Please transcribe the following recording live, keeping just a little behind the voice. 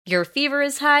Your fever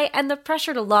is high, and the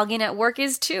pressure to log in at work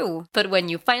is too. But when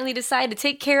you finally decide to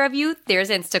take care of you, there's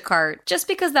Instacart. Just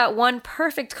because that one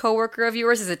perfect coworker of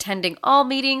yours is attending all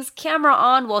meetings, camera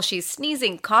on while she's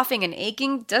sneezing, coughing, and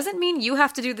aching, doesn't mean you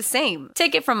have to do the same.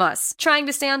 Take it from us. Trying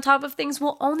to stay on top of things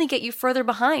will only get you further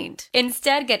behind.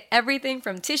 Instead, get everything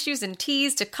from tissues and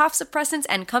teas to cough suppressants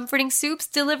and comforting soups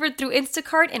delivered through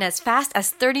Instacart in as fast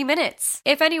as 30 minutes.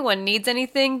 If anyone needs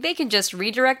anything, they can just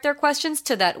redirect their questions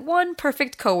to that one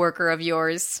perfect coworker of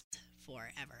yours.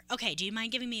 Forever. Okay, do you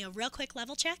mind giving me a real quick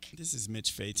level check? This is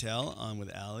Mitch Fatel on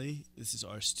with Allie. This is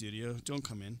our studio. Don't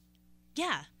come in.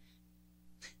 Yeah.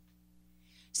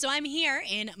 So I'm here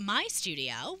in my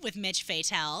studio with Mitch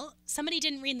Fatel. Somebody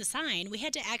didn't read the sign. We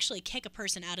had to actually kick a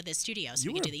person out of this studio so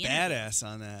we could do the interview. You were a badass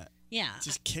on that. Yeah.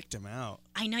 Just kicked him out.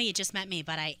 I know you just met me,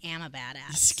 but I am a badass.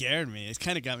 You scared me. It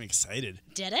kind of got me excited.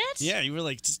 Did it? Yeah, you were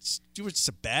like, you were just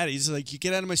a baddie. He's like, you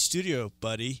get out of my studio,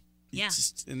 buddy. Yeah.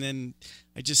 And then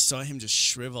I just saw him just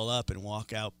shrivel up and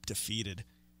walk out defeated.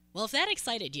 Well, if that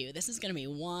excited you, this is going to be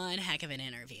one heck of an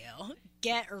interview.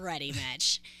 Get ready,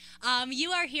 Mitch.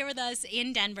 You are here with us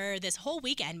in Denver this whole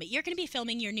weekend, but you're going to be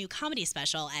filming your new comedy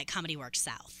special at Comedy Works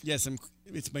South. Yes,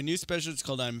 it's my new special. It's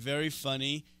called I'm Very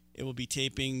Funny. We'll be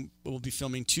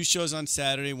filming 2 shows on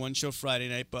Saturday, 1 show Friday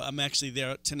night, but I'm actually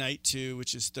there tonight too,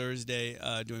 which is Thursday,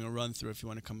 doing a run-through if you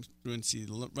want to come through and see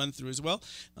the run-through as well.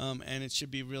 And it should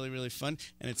be really, really fun.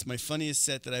 And it's my funniest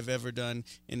set that I've ever done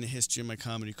in the history of my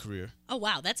comedy career. Oh,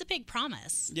 wow. That's a big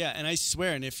promise. Yeah, and I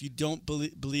swear, and if you don't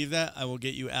believe that, I will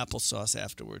get you applesauce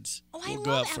afterwards. Oh, I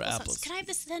love applesauce. Can I have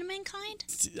the cinnamon kind?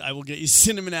 I will get you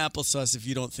cinnamon applesauce if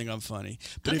you don't think I'm funny.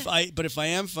 But Okay. if I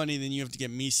am funny, then you have to get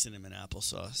me cinnamon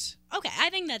applesauce. Okay, I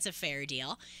think that's a fair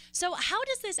deal. So how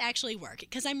does this actually work?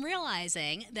 Because I'm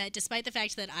realizing that despite the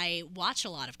fact that I watch a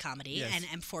lot of comedy Yes. and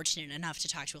am fortunate enough to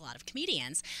talk to a lot of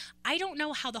comedians, I don't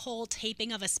know how the whole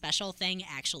taping of a special thing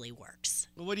actually works.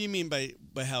 Well, what do you mean by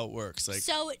how it works? Like,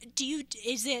 So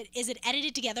is it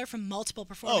edited together from multiple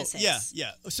performances? Oh,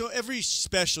 yeah. So every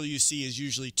special you see is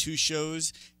usually 2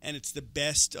 shows, and it's the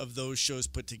best of those shows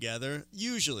put together,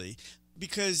 usually,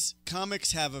 because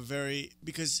comics have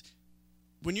because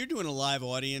when you're doing a live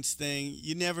audience thing,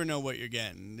 you never know what you're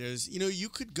getting. You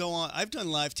could go on. I've done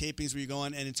live tapings where you go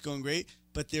on and it's going great,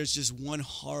 but there's just one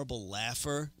horrible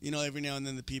laugher. Every now and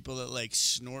then the people that like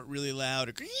snort really loud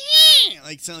or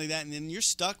like something like that, and then you're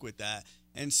stuck with that.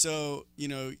 And so,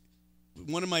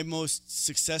 one of my most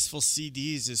successful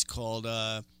CDs is called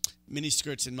Mini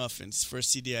Skirts and Muffins,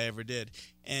 first CD I ever did.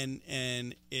 And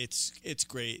it's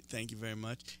great. Thank you very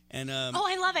much. And I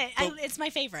love it. It's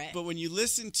my favorite. But when you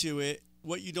listen to it,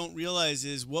 what you don't realize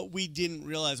is what we didn't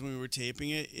realize when we were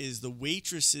taping it is the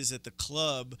waitresses at the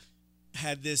club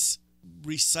had this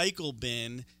recycle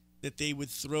bin that they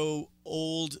would throw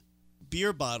old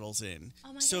beer bottles in.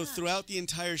 Oh my so gosh. throughout the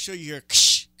entire show, you hear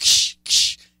ksh, ksh,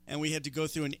 ksh, and we had to go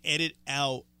through and edit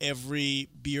out every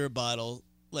beer bottle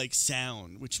like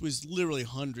sound, which was literally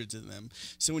hundreds of them.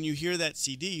 So when you hear that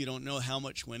CD, you don't know how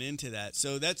much went into that.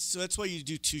 So that's why you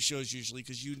do 2 shows usually,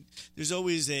 because there's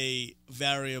always a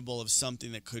variable of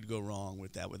something that could go wrong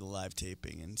with that with a live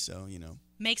taping, and so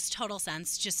Makes total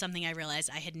sense. Just something I realized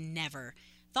I had never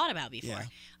thought about before.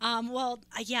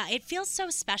 Yeah. It feels so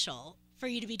special for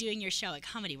you to be doing your show at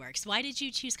Comedy Works. Why did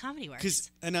you choose Comedy Works?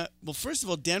 Well, first of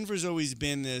all, Denver's always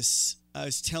been this.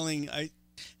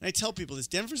 I tell people this.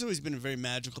 Denver's always been a very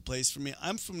magical place for me.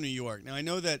 I'm from New York. Now, I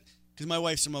know that because my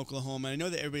wife's from Oklahoma, and I know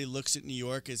that everybody looks at New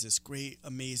York as this great,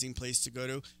 amazing place to go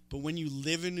to. But when you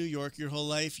live in New York your whole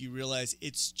life, you realize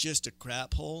it's just a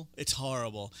crap hole. It's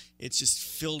horrible. It's just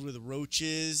filled with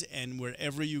roaches, and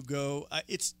wherever you go,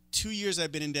 it's 2 years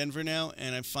I've been in Denver now,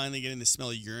 and I'm finally getting the smell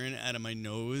of urine out of my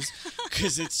nose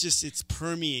because it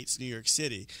permeates New York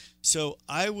City. So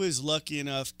I was lucky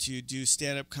enough to do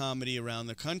stand-up comedy around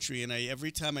the country, and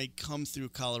every time I come through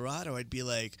Colorado, I'd be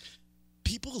like,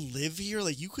 people live here?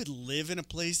 Like, you could live in a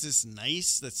place this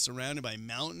nice that's surrounded by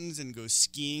mountains and go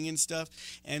skiing and stuff,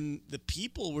 and the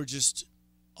people were just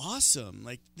awesome.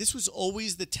 Like, this was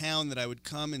always the town that I would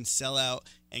come and sell out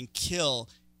and kill.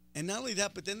 And not only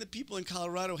that, but then the people in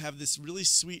Colorado have this really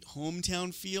sweet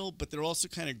hometown feel, but they're also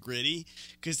kind of gritty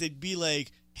because they'd be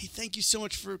like, hey, thank you so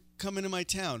much for coming to my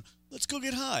town. Let's go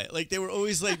get high. Like, they were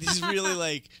always like these really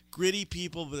like gritty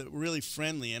people, but really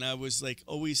friendly. And I was like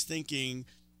always thinking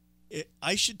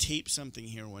I should tape something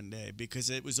here one day because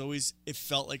it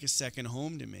felt like a second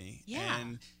home to me. Yeah.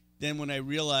 And then when I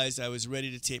realized I was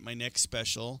ready to tape my next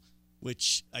special,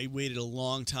 which I waited a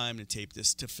long time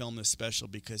to film this special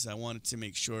because I wanted to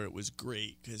make sure it was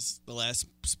great because the last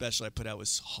special I put out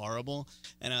was horrible.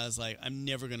 And I was like, I'm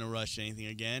never going to rush anything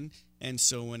again. And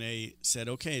so when I said,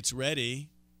 okay, it's ready,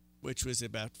 which was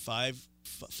about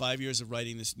 5 years of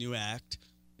writing this new act.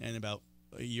 And about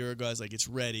a year ago, I was like, it's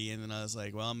ready. And then I was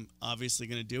like, well, I'm obviously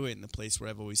going to do it in the place where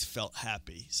I've always felt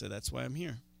happy. So that's why I'm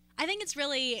here. I think it's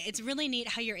really neat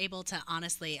how you're able to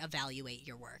honestly evaluate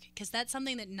your work, because that's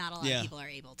something that not a lot of people are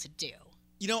able to do.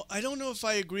 You know, I don't know if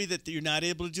I agree that you're not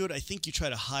able to do it. I think you try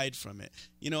to hide from it.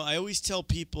 You know, I always tell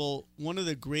people one of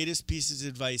the greatest pieces of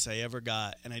advice I ever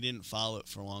got, and I didn't follow it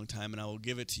for a long time, and I will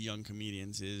give it to young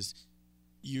comedians, is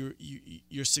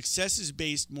your success is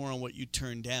based more on what you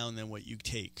turn down than what you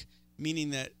take.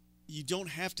 Meaning that you don't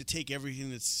have to take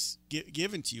everything that's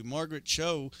given to you. Margaret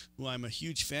Cho, who I'm a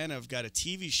huge fan of, got a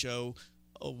TV show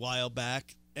a while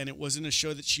back, and it wasn't a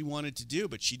show that she wanted to do,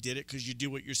 but she did it because you do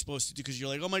what you're supposed to do, because you're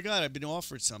like, oh my God, I've been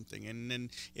offered something. And then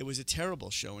it was a terrible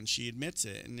show, and she admits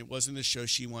it, and it wasn't the show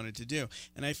she wanted to do.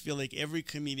 And I feel like every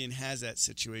comedian has that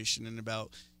situation. And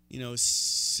about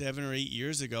 7 or 8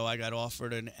 years ago, I got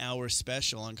offered an hour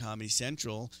special on Comedy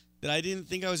Central that I didn't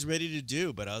think I was ready to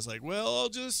do, but I was like, well, I'll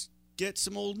just get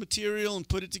some old material and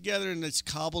put it together, and let's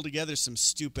cobble together some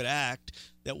stupid act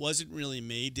that wasn't really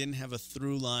me, didn't have a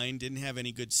through line, didn't have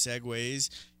any good segues,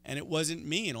 and it wasn't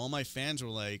me. And all my fans were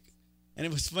like, and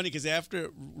it was funny because after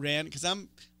it ran, because I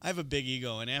have a big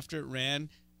ego, and after it ran,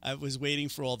 I was waiting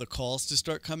for all the calls to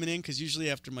start coming in, because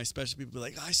usually after my special, people be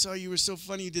like, I saw you were so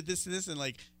funny, you did this and this, and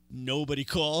like nobody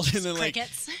called. And then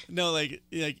crickets. like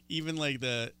even like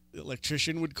the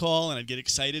electrician would call, and I'd get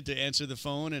excited to answer the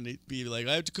phone, and it'd be like,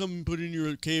 I have to come and put in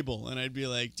your cable, and I'd be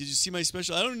like, did you see my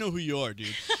special? I don't know who you are,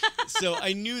 dude. So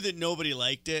I knew that nobody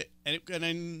liked it,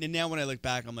 and now when I look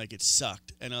back, I'm like, it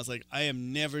sucked, and I was like, I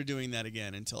am never doing that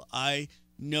again until I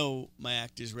know my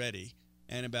act is ready.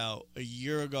 And about a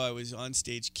year ago, I was on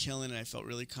stage killing, and I felt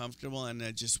really comfortable, and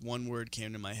just one word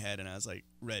came to my head, and I was like,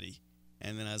 ready.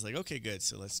 And then I was like, okay, good.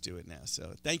 So let's do it now.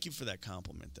 So thank you for that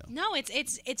compliment, though. No,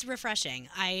 it's refreshing.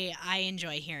 I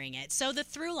enjoy hearing it. So the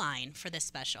through line for this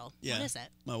special, what is it?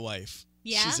 My wife.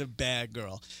 Yeah? She's a bad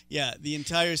girl. Yeah, the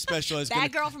entire special is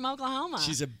bad girl from Oklahoma.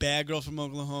 She's a bad girl from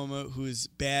Oklahoma who's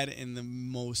bad in the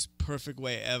most perfect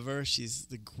way ever. She's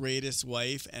the greatest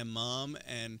wife and mom,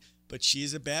 but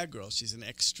she's a bad girl. She's an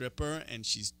ex-stripper, and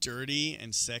she's dirty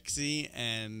and sexy,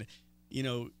 and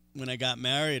when I got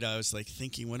married, I was like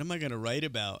thinking, what am I going to write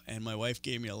about? And my wife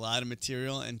gave me a lot of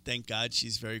material, and thank God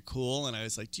she's very cool. And I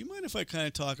was like, do you mind if I kind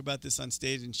of talk about this on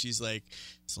stage? And she's like,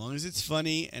 as long as it's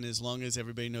funny and as long as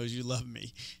everybody knows you love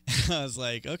me. And I was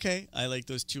like, okay, I like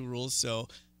those two rules. So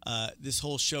this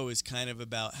whole show is kind of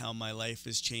about how my life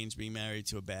has changed being married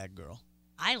to a bad girl.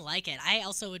 I like it. I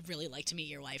also would really like to meet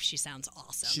your wife. She sounds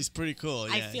awesome. She's pretty cool.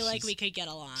 Yeah, I feel like we could get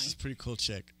along. She's a pretty cool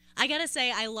chick. I gotta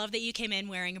say, I love that you came in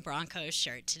wearing a Broncos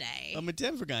shirt today. I'm a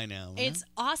Denver guy now. It's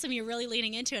awesome. You're really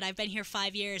leaning into it. I've been here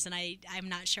 5 years, and I'm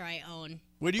not sure I own.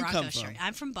 Where do you Broncos come from? Shirt.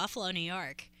 I'm from Buffalo, New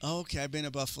York. Oh, okay. I've been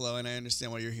to Buffalo, and I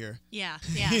understand why you're here. Yeah.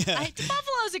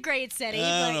 Buffalo's a great city.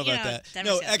 I don't but, know about that.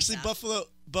 Denver's No, actually,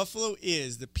 Buffalo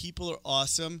is. The people are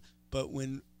awesome, but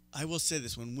I will say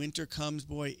this, when winter comes,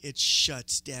 boy, it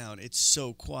shuts down. It's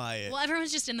so quiet. Well,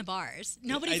 everyone's just in the bars.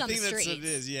 Nobody's on the streets. I think that's what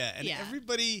it is, yeah. And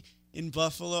everybody in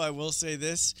Buffalo, I will say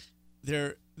this,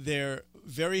 they're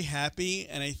very happy,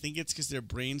 and I think it's because their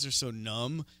brains are so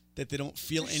numb that they don't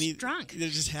feel drunk. They're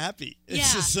just happy.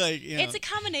 It's just like, It's a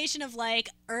combination of like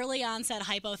early onset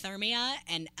hypothermia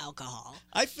and alcohol.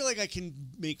 I feel like I can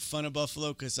make fun of Buffalo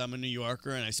because I'm a New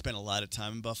Yorker and I spent a lot of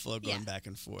time in Buffalo going back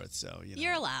and forth. So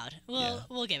You're allowed.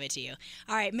 We'll give it to you.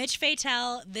 All right, Mitch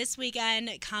Fatel this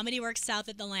weekend, Comedy Works South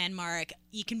at the Landmark.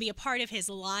 You can be a part of his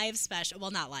live special.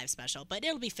 Well, not live special, but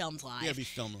it'll be filmed live. Yeah, it'll be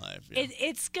filmed live. Yeah.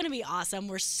 It's going to be awesome.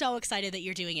 We're so excited that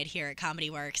you're doing it here at Comedy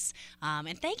Works.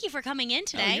 And thank you for coming in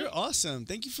today. Oh, you're awesome.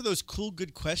 Thank you for those cool,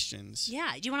 good questions.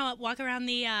 Yeah. Do you want to walk around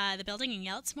the building and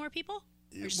yell at some more people?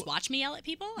 Or just watch me yell at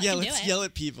people? Let's yell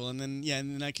at people, and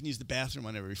then I can use the bathroom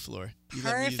on every floor.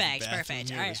 Perfect.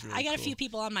 All right. Really I got a few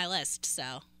people on my list,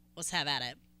 so let's have at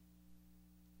it.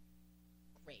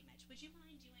 Great, Mitch. Would you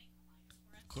mind doing a line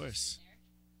for us? Of course.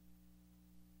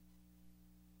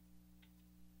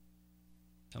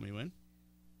 Tell me when.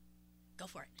 Go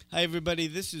for it. Hi, everybody.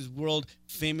 This is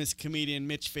world-famous comedian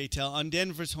Mitch Fatel on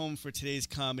Denver's Home for Today's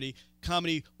Comedy.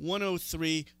 Comedy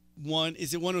 103.1.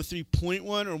 Is it 103.1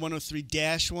 or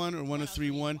 103-1 or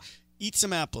 103.1? Eat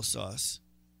some applesauce.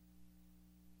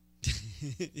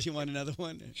 You want another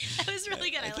one? That was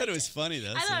really good. I thought it was funny,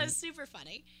 though. I thought it was super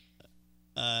funny.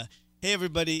 Hey,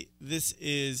 everybody. This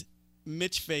is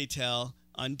Mitch Fatel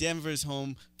on Denver's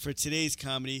Home for Today's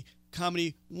Comedy.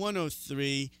 Comedy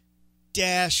 103-1.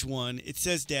 It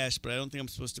says dash, but I don't think I'm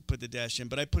supposed to put the dash in.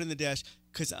 But I put in the dash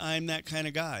because I'm that kind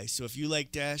of guy. So if you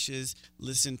like dashes,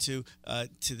 listen to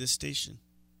this station.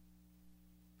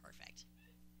 Perfect.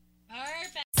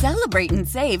 Celebrate and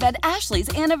save at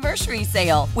Ashley's Anniversary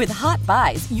Sale. With Hot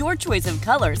Buys, your choice of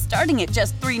colors starting at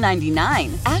just $3.99.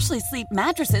 Ashley Sleep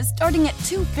mattresses starting at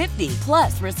 $2.50.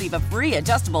 Plus, receive a free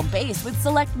adjustable base with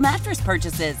select mattress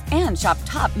purchases. And shop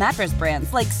top mattress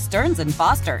brands like Stearns &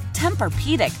 Foster,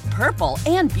 Tempur-Pedic, Purple,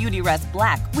 and Beautyrest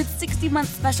Black with 60-month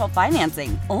special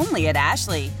financing. Only at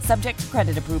Ashley. Subject to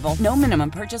credit approval. No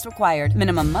minimum purchase required.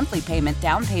 Minimum monthly payment,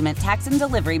 down payment, tax, and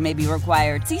delivery may be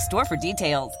required. See store for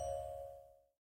details.